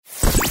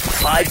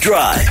5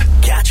 Drive.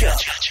 Catch up.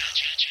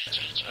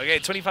 Okay,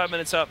 25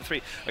 minutes up,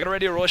 3. I got a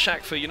radio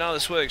Rorschach for you. Now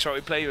this works, right?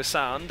 We play you a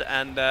sound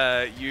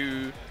and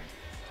you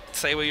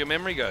say where your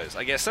memory goes.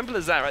 I guess simple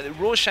as that, right? The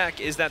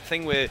Rorschach is that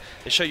thing where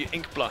they show you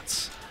ink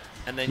blots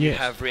and then you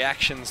have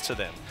reactions to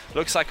them.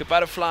 Looks like a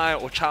butterfly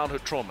or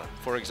childhood trauma,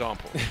 for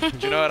example. Do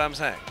you know what I'm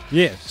saying?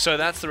 Yes. So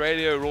that's the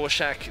radio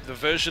Rorschach. The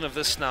version of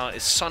this now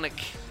is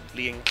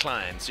sonically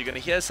inclined. So you're going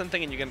to hear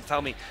something and you're going to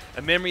tell me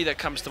a memory that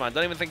comes to mind.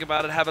 Don't even think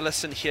about it. Have a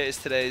listen. Here is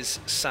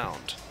today's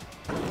sound.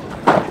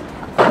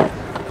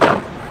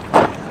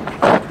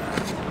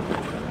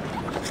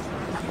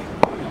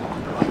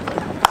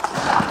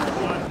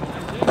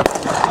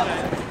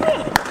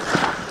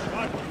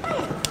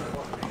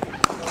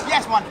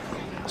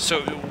 So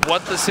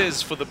what this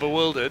is for the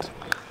bewildered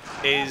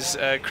is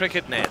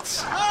cricket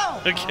nets.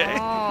 Okay.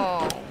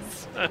 Oh.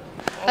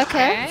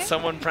 Okay.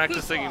 Someone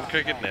practicing in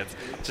cricket nets,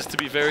 just to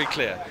be very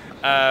clear.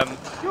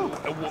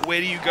 Where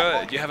do you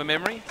go? Do you have a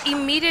memory?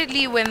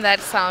 Immediately when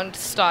that sound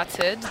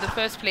started, the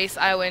first place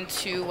I went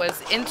to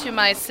was into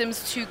my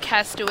Sims 2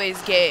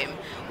 Castaways game.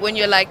 When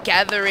you're like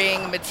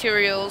gathering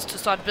materials to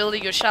start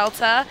building your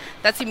shelter,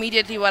 that's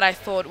immediately what I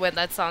thought when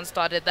that sound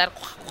started. That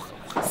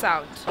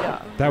sound,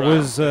 yeah. That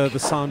was the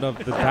sound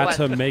of the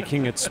batter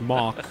making its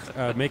mark,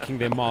 making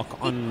their mark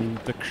on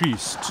the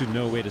crease to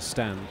know where to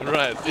stand.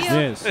 Right. Yeah.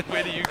 Yes.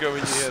 Where do you go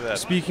when you hear that?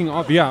 Speaking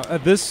of,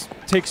 this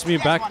takes me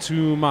back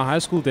to my high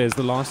school days.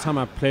 The last time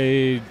I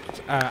played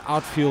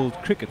outfield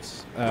cricket,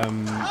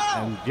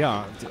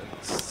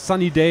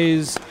 sunny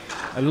days,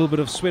 a little bit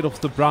of sweat off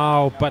the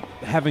brow, but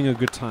having a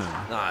good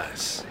time.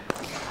 Nice.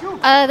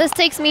 This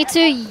takes me to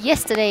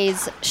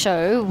yesterday's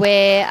show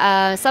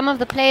where some of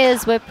the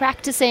players were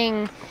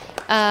practicing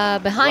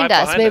behind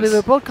us, where we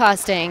were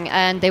broadcasting,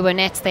 and there were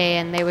nets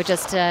there, and they were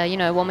just,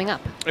 warming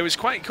up. It was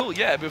quite cool,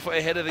 before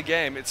ahead of the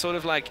game. It's sort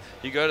of like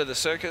you go to the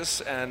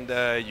circus and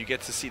you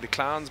get to see the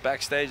clowns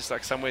backstage, it's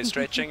like somewhere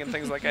stretching and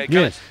things like that.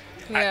 Yes.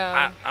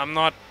 Yeah. I'm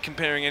not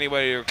comparing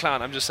anybody to a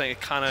clown. I'm just saying it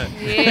kind of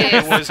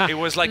Yes. it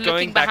was like Looking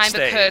going behind the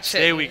backstage.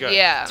 curtain. There we go.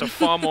 Yeah. It's a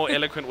far more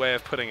eloquent way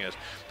of putting it.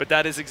 But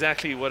that is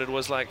exactly what it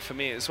was like for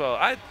me as well.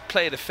 I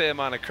played a fair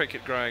amount of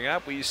cricket growing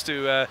up. We used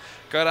to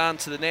go down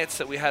to the nets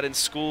that we had in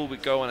school.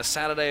 We'd go on a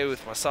Saturday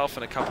with myself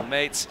and a couple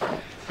mates.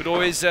 We'd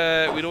always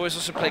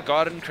also play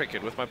garden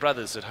cricket with my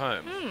brothers at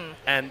home.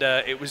 And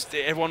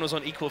everyone was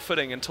on equal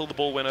footing until the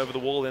ball went over the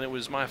wall, and it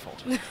was my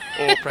fault,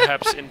 or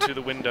perhaps into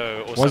the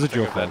window, or Was it something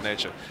your of fault? that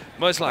nature.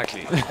 Most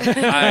likely.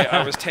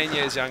 I was 10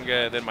 years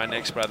younger than my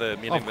next brother,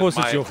 meaning Of course,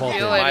 that it's your fault. It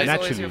then, is always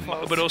naturally. your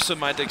fault. but also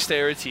my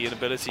dexterity and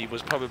ability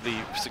was probably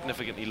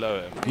significantly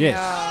lower. Yes.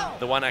 Yeah.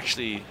 The one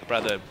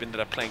brother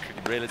ended up playing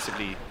cricket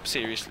relatively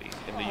seriously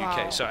in the Wow.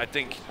 UK. So I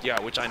think,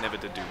 which I never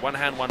did do. One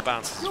hand, one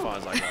bounce as far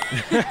as I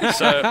got.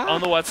 So on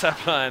the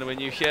WhatsApp line,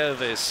 when you hear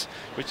this,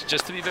 which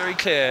just to be very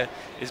clear,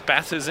 is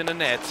batters in a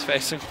net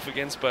facing off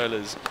against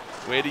bowlers,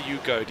 where do you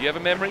go? Do you have a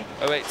memory?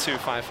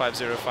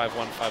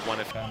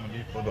 082-550-5151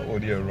 Family for the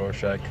audio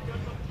Rorschach.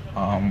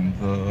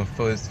 The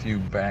first few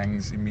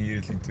bangs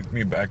immediately took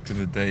me back to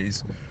the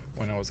days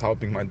when I was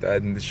helping my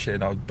dad in the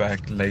shed out back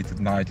late at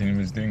night, and he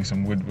was doing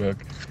some woodwork,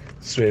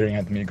 swearing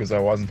at me because I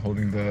wasn't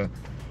holding the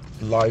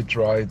light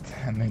right,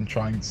 and then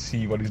trying to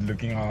see what he's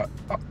looking at,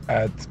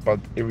 but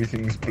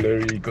everything's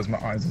blurry because my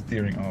eyes are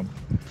tearing up.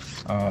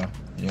 I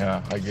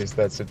guess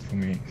that's it for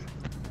me.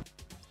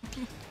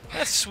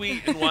 That's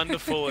sweet and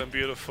wonderful and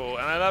beautiful,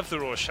 and I love the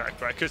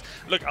Rorschach, right? Because,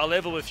 look, I'll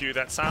level with you,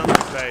 that sound you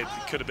played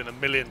could have been a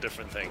million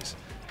different things,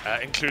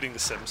 including The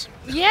Sims.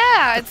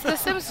 Yeah, it's The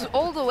Sims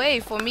all the way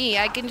for me.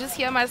 I can just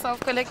hear myself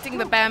collecting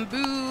the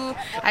bamboo.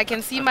 I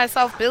can see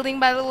myself building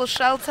my little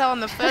shelter on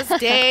the first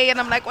day, and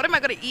I'm like, what am I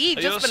going to eat?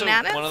 Are you Just also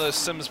bananas? one of those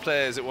Sims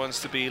players that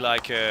wants to be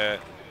like an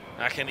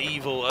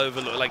evil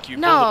overlord, like you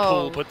build a No,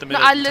 pool, put them in it,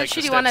 I and take the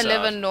literally want to steps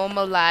live out. a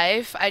normal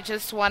life. I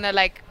just want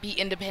to be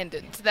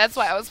independent. That's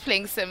why I was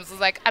playing Sims. I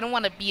was like, I don't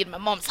want to be in my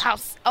mom's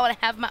house. I want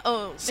to have my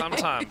own.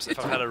 Sometimes, if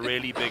I've had a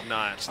really big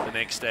night, the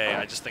next day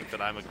I just think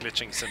that I'm a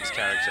glitching Sims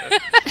character.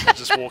 I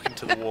just walk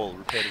into the wall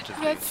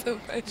repetitively. That's so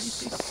funny.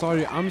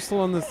 Sorry, I'm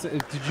still on this.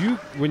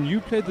 When you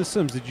played The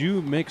Sims, did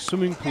you make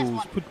swimming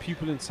pools, put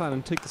people inside,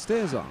 and take the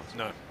stairs out?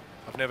 No,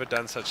 I've never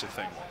done such a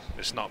thing.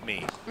 It's not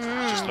me.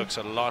 It just looks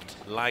a lot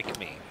like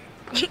me.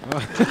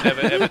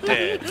 Never ever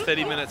dare.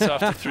 30 minutes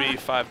after 3,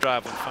 5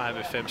 Drive on 5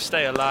 FM.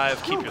 Stay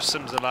alive, keep your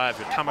Sims alive,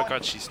 your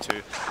Tamagotchis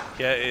too.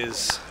 Here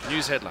is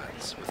news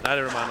headlines with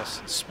Nadia Romanos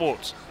and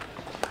Sport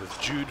with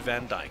Jude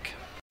Van Dyke.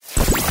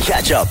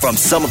 Catch up from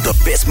some of the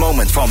best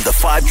moments from the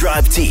 5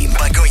 Drive team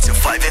by going to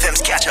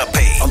 5FM's catch-up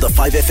page on the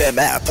 5FM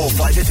app or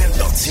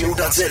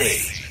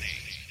 5FM.co.za.